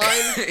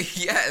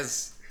Hotline?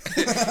 Yes.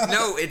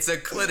 No, it's a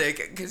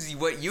clinic, because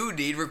what you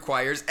need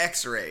requires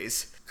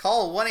x-rays.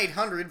 Call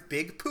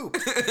 1-800-BIG-POOP.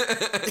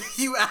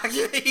 He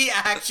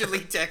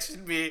actually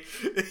texted me.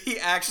 He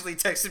actually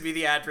texted me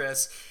the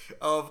address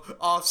of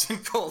Austin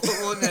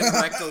Colon and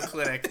Rectal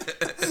Clinic.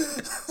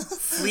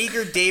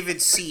 Flieger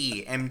David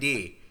C.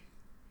 MD.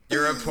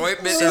 Your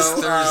appointment is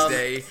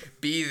Thursday.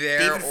 Be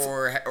there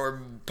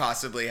or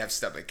possibly have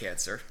stomach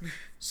cancer.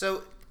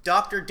 So,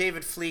 Dr.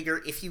 David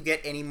Flieger, if you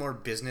get any more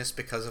business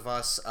because of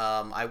us,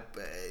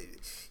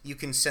 you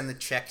can send the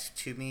check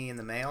to me in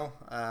the mail.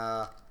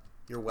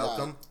 You're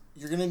welcome.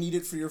 You're gonna need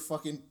it for your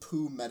fucking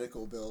poo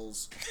medical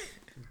bills.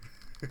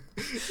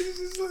 It's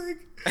just like,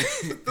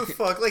 what the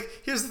fuck? Like,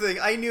 here's the thing.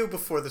 I knew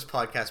before this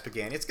podcast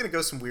began, it's gonna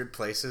go some weird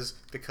places,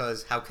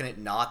 because how can it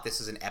not?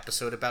 This is an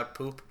episode about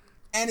poop.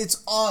 And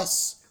it's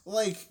us.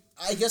 Like,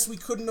 I guess we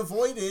couldn't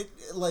avoid it.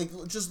 Like,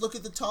 just look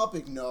at the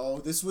topic. No,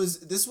 this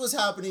was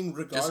happening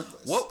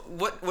regardless.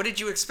 What did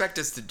you expect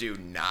us to do?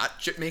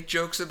 Not make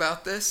jokes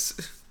about this?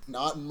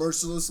 Not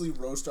mercilessly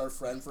roast our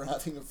friend for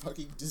having a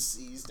fucking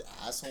diseased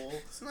asshole.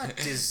 It's not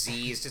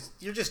diseased.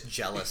 You're just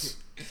jealous.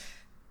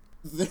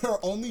 There are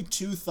only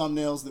 2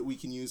 thumbnails that we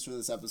can use for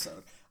this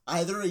episode.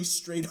 Either a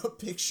straight up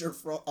picture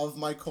of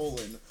my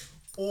colon,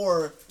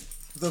 or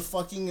the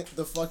fucking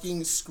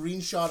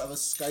screenshot of a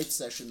Skype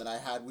session that I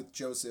had with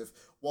Joseph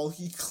while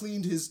he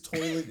cleaned his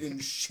toilet in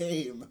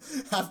shame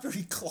after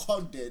he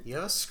clogged it. You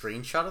have a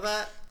screenshot of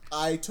that?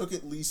 I took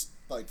at least,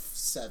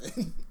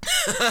 7.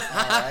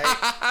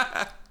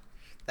 Alright.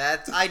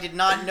 I did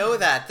not know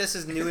that. This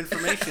is new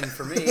information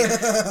for me.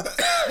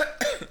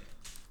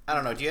 I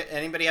don't know.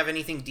 Anybody have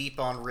anything deep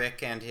on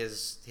Rick and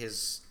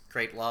his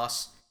great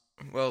loss?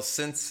 Well,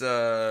 since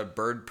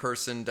Bird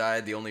Person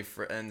died, the only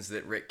friends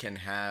that Rick can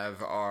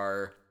have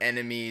are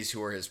enemies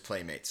who are his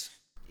playmates.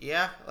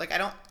 Yeah, like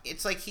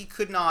it's like he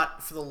could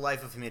not for the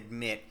life of him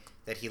admit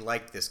that he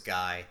liked this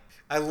guy.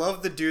 I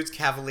love the dude's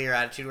cavalier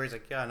attitude where he's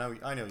like, "Yeah,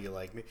 I know you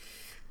like me.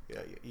 Yeah,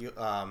 you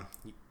come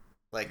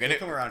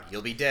around,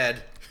 you'll be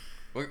dead."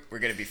 We're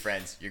gonna be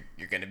friends.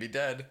 You're gonna be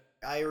dead.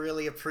 I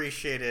really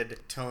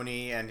appreciated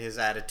Tony and his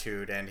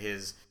attitude and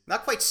his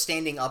not quite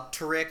standing up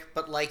to Rick,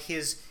 but like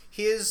his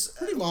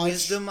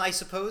wisdom, I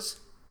suppose.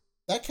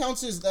 That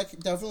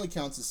definitely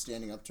counts as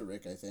standing up to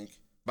Rick, I think.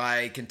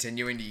 By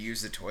continuing to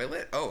use the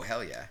toilet? Oh,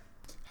 hell yeah.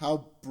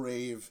 How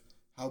brave,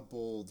 how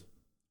bold.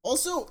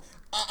 Also,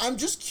 I'm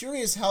just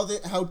curious how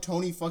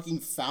Tony fucking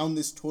found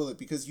this toilet,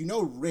 because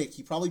Rick,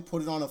 he probably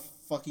put it on a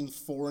fucking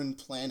foreign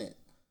planet.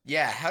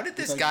 Yeah, how did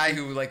this guy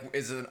who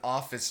is an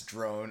office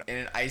drone in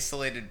an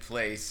isolated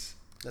place,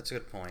 that's a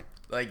good point,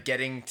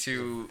 getting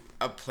to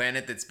a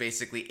planet that's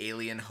basically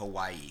alien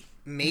Hawaii?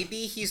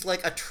 Maybe he's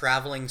like a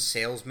traveling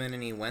salesman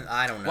and he went,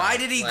 I don't know. Why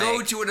did he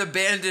go to an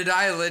abandoned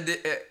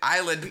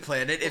island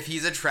planet if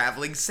he's a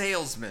traveling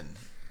salesman?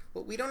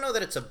 Well, we don't know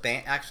that it's a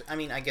actually, I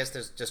mean, I guess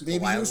there's just maybe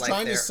wildlife he was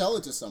trying there. to sell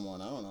it to someone.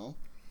 I don't know.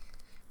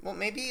 Well,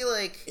 maybe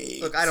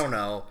look, I don't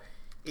know.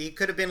 He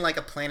could have been like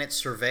a planet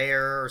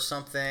surveyor or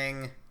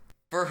something.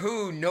 For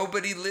who?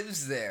 Nobody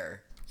lives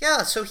there.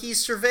 Yeah, so he's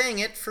surveying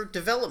it for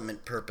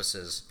development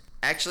purposes.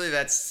 Actually,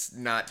 that's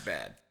not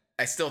bad.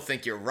 I still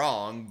think you're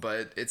wrong,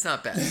 but it's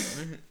not bad.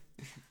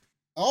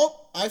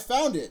 Oh, I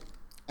found it.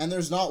 And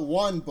there's not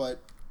one, but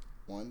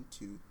 1,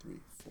 2, 3,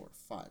 4,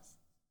 5,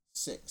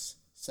 6,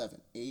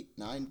 7, 8,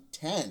 9,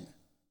 10.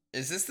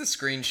 Is this the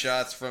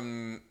screenshots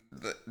from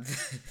the...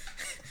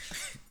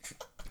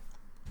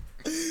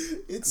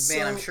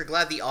 I'm sure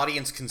glad the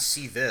audience can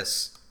see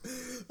this.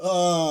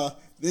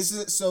 This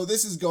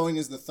is going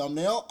as the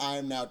thumbnail. I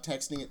am now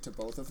texting it to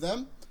both of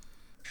them.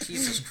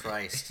 Jesus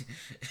Christ.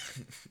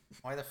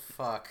 Why the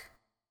fuck?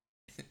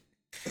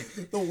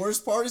 The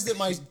worst part is that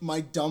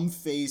my dumb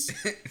face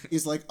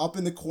is up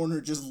in the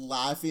corner just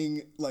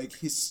laughing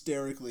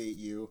hysterically at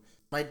you.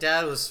 My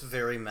dad was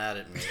very mad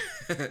at me.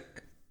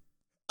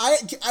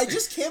 I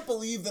just can't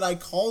believe that I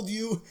called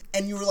you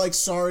and you were like,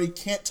 sorry,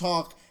 can't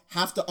talk,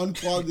 have to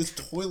unclog this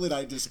toilet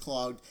I just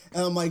clogged.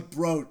 And I'm like,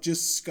 bro,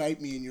 just Skype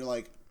me. And you're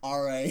like,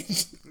 all right.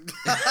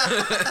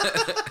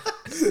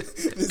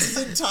 This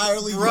is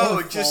entirely your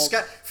fault. Just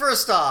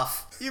first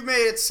off, you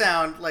made it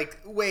sound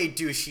way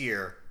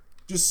douchier.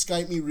 Just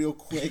Skype me real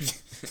quick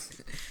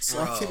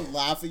so I can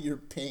laugh at your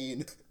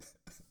pain.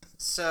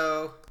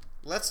 So,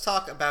 let's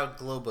talk about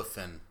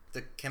Globophin,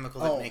 the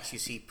chemical that makes you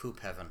see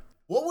poop heaven.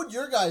 What would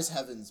your guys'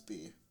 heavens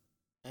be?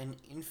 An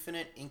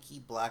infinite inky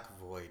black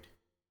void.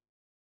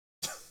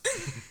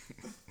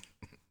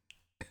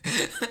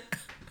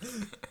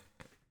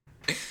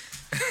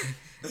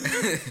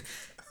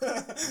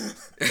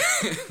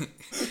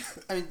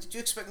 I mean, did you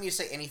expect me to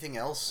say anything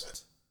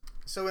else?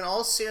 So in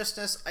all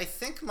seriousness, I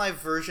think my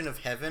version of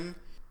heaven...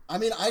 I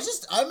mean, I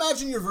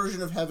imagine your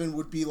version of heaven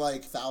would be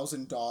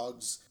 1,000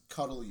 dogs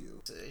cuddle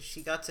you.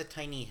 She got a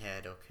tiny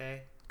head,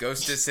 okay?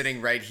 Ghost is sitting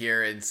right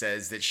here and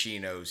says that she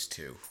knows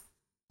too.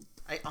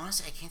 I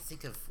can't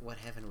think of what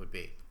heaven would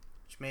be.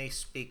 Which may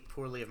speak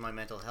poorly of my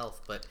mental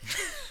health, but...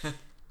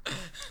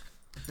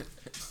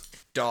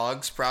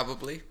 Dogs,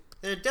 probably.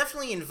 It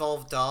definitely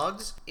involve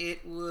dogs.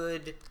 It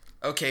would...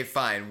 Okay,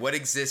 fine. What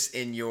exists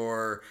in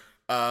your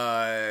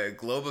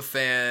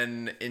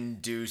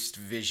Globofan-induced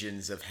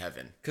visions of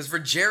heaven? Because for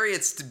Jerry,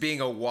 it's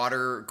being a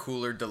water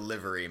cooler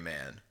delivery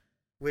man.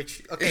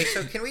 Okay,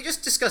 so can we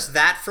just discuss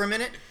that for a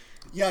minute?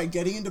 Yeah,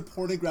 getting into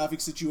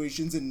pornographic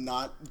situations and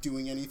not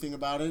doing anything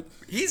about it.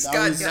 He's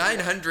got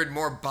 900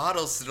 more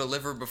bottles to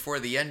deliver before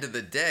the end of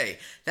the day.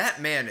 That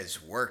man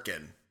is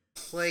working.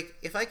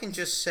 If I can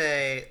just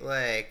say,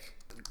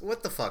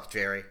 what the fuck,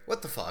 Jerry?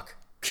 What the fuck?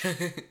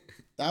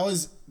 That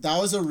was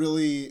a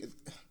really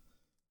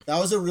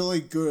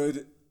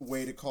good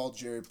way to call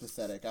Jerry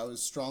pathetic. I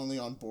was strongly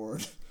on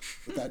board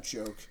with that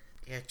joke.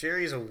 Yeah,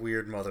 Jerry's a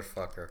weird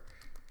motherfucker.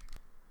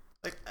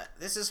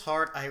 This is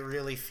hard. I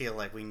really feel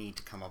like we need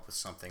to come up with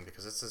something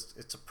because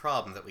it's a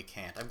problem that we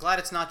can't. I'm glad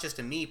it's not just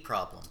a me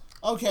problem.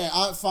 Okay,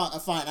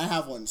 fine. I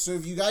have one. So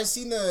have you guys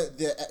seen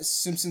the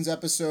Simpsons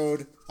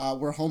episode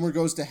where Homer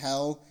goes to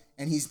hell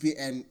and his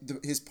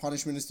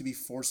punishment is to be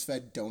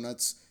force-fed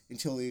donuts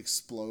until he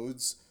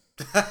explodes?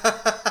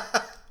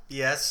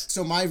 Yes.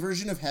 So my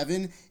version of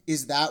heaven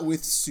is that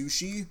with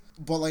sushi,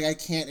 but I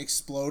can't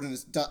explode and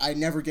I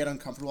never get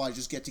uncomfortable. I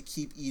just get to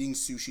keep eating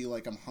sushi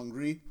like I'm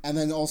hungry, and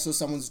then also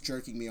someone's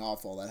jerking me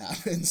off while that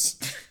happens.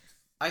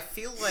 I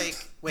feel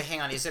wait,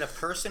 hang on. Is it a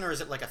person or is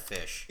it a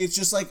fish? It's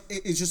just a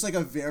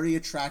very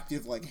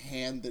attractive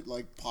hand that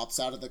pops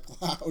out of the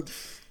cloud.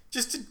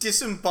 Just a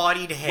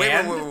disembodied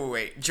hand.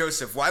 Wait,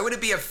 Joseph. Why would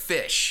it be a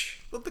fish?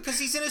 Well, because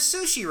he's in a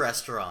sushi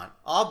restaurant,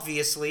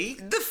 obviously.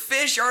 The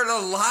fish aren't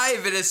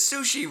alive in a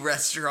sushi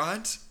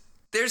restaurant.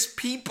 There's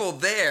people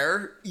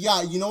there.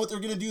 Yeah, you know what they're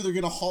gonna do? They're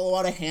gonna hollow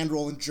out a hand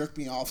roll and jerk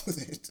me off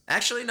with it.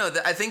 Actually, no,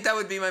 I think that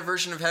would be my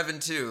version of heaven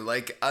too.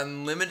 Like,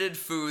 unlimited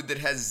food that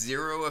has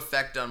zero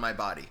effect on my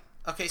body.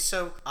 Okay,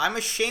 so I'm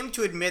ashamed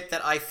to admit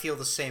that I feel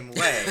the same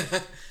way.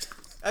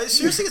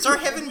 Seriously, is our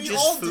heaven We just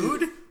all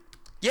food? do.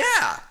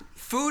 Yeah,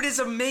 food is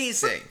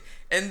amazing.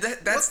 And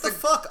that's What the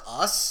fuck,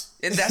 us?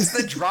 And that's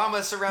the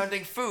drama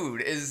surrounding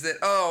food, is that,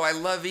 oh, I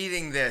love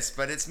eating this,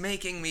 but it's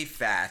making me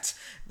fat.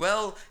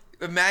 Well,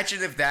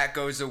 imagine if that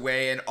goes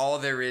away and all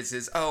there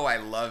is, oh, I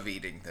love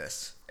eating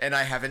this, and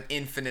I have an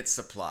infinite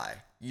supply.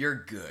 You're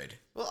good.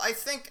 Well, I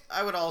think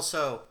I would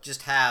also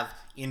just have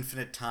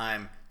infinite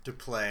time to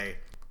play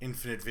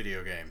infinite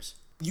video games.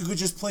 You could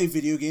just play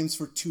video games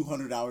for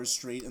 200 hours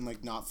straight and,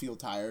 like, not feel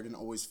tired and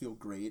always feel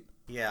great.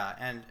 Yeah,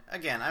 and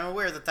again, I'm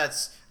aware that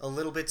that's a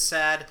little bit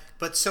sad,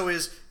 but so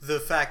is the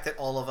fact that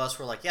all of us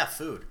were like, yeah,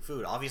 food.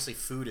 Obviously,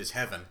 food is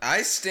heaven.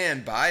 I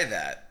stand by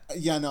that.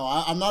 Yeah, no,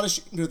 I'm not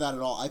ashamed of that at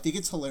all. I think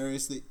it's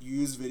hilarious that you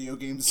use video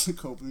games as a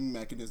coping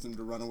mechanism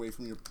to run away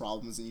from your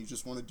problems, and you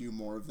just want to do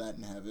more of that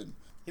in heaven.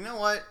 You know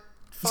what?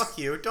 Fuck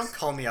you. Don't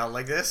call me out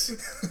like this.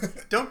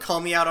 Don't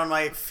call me out on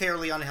my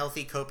fairly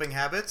unhealthy coping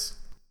habits.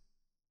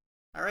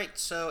 Alright,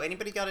 so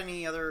anybody got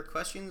any other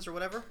questions or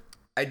whatever?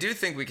 I do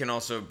think we can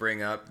also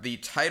bring up the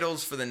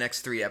titles for the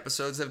next 3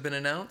 episodes have been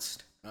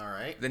announced.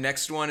 Alright. The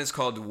next one is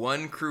called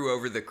One Crew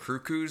Over the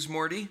Cuckoos,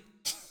 Morty.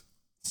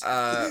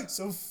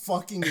 So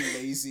fucking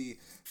lazy.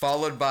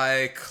 Followed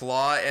by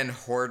Claw and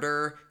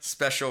Hoarder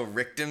Special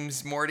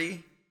Rictums,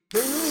 Morty.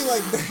 They're really,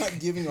 like, not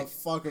giving a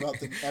fuck about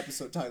the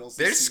episode titles.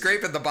 They're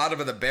scraping the bottom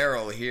of the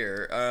barrel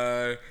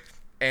here.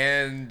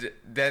 And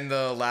then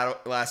the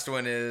last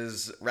one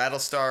is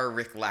Rattlestar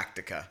Rick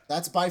Lactica.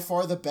 That's by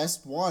far the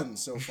best one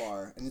so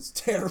far, and it's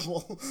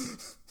terrible.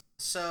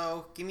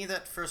 So, give me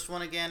that first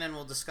one again, and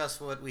we'll discuss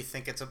what we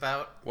think it's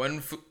about.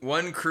 One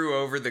Crew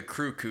Over the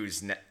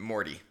Cuckoo's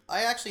Morty.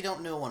 I actually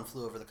don't know One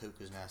Flew Over the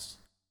Cuckoo's Nest.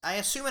 I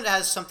assume it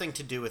has something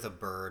to do with a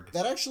bird.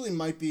 That actually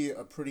might be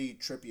a pretty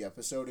trippy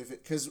episode,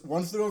 because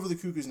One Flew Over the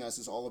Cuckoo's Nest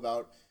is all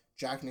about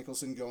Jack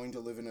Nicholson going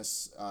to live in a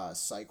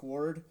psych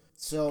ward.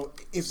 So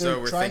if they're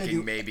we're trying thinking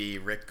to do, maybe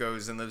Rick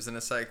goes and lives in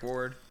a psych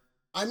ward.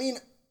 I mean,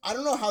 I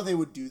don't know how they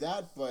would do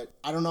that, but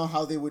I don't know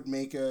how they would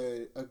make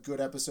a good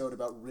episode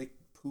about Rick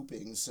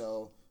pooping.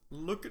 So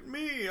Look at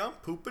me, I'm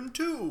pooping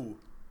too.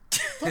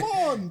 come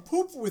on,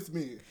 poop with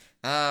me.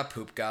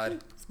 Poop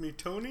god. With me,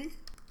 Tony?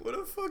 What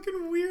a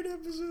fucking weird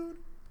episode.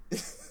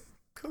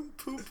 Come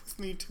poop with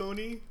me,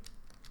 Tony.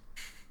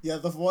 Yeah,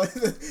 the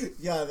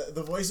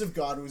voice of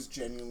God was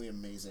genuinely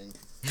amazing.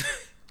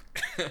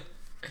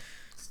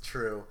 It's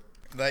true.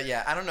 But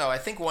yeah, I don't know. I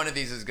think one of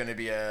these is going to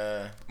be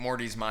a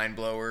Morty's Mind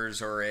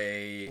Blowers or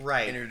a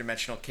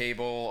interdimensional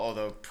cable,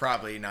 although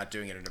probably not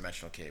doing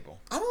interdimensional cable.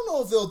 I don't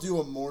know if they'll do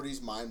a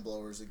Morty's Mind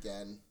Blowers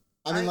again.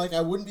 I mean,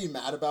 I wouldn't be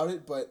mad about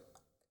it, but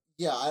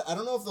yeah, I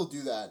don't know if they'll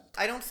do that.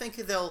 I don't think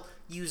they'll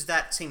use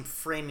that same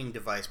framing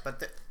device,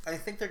 but I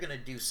think they're going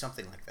to do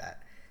something like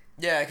that.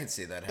 Yeah, I can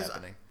see that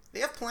happening. They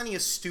have plenty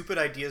of stupid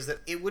ideas that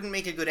it wouldn't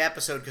make a good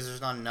episode because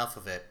there's not enough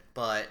of it,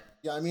 but...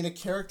 Yeah, I mean, a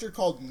character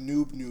called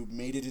Noob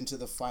made it into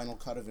the final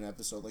cut of an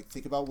episode. Like,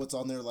 think about what's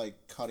on their, like,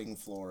 cutting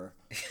floor.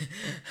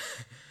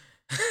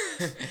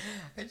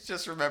 I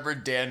just remember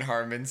Dan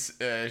Harmon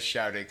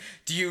shouting,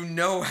 "Do you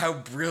know how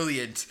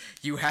brilliant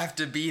you have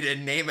to be to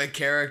name a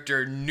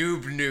character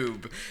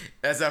Noob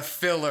as a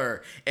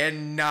filler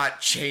and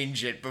not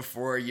change it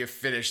before you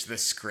finish the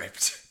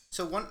script?"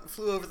 So One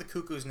Flew Over the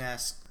Cuckoo's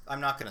Nest,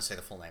 I'm not going to say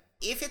the full name.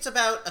 If it's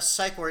about a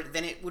psych ward,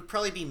 then it would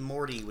probably be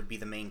Morty would be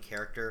the main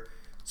character.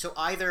 So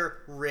either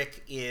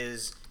Rick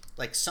is,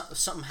 like,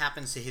 something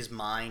happens to his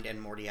mind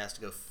and Morty has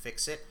to go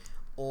fix it,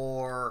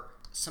 or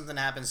something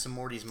happens to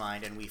Morty's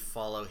mind and we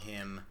follow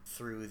him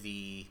through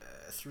the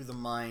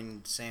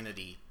mind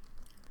sanity.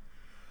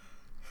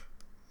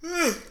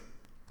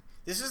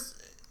 Here's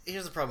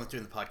the problem with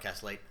doing the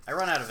podcast late. I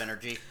run out of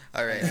energy.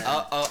 All right,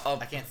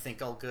 I can't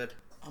think all good.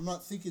 I'm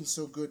not thinking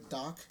so good,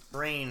 Doc.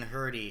 Brain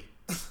hurty.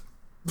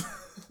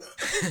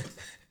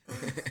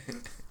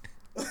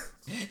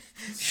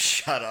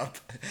 Shut up.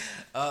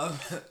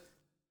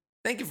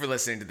 Thank you for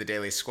listening to the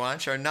Daily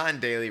Squanch, our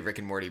non-daily Rick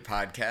and Morty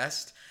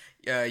podcast.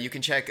 You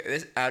can check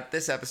out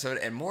this episode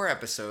and more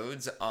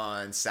episodes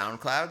on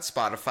SoundCloud,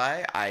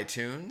 Spotify,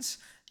 iTunes,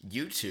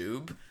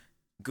 YouTube,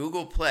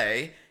 Google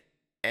Play,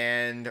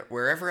 and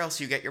wherever else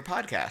you get your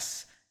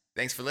podcasts.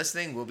 Thanks for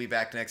listening. We'll be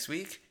back next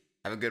week.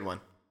 Have a good one.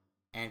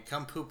 And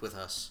come poop with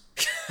us.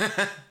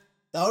 That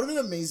would have been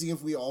amazing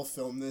if we all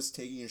filmed this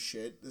taking a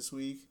shit this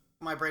week.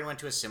 My brain went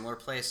to a similar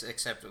place,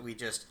 except we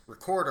just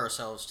record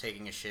ourselves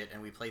taking a shit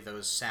and we play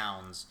those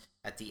sounds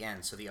at the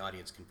end so the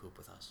audience can poop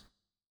with us.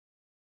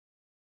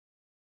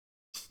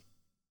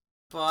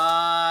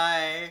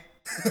 Bye.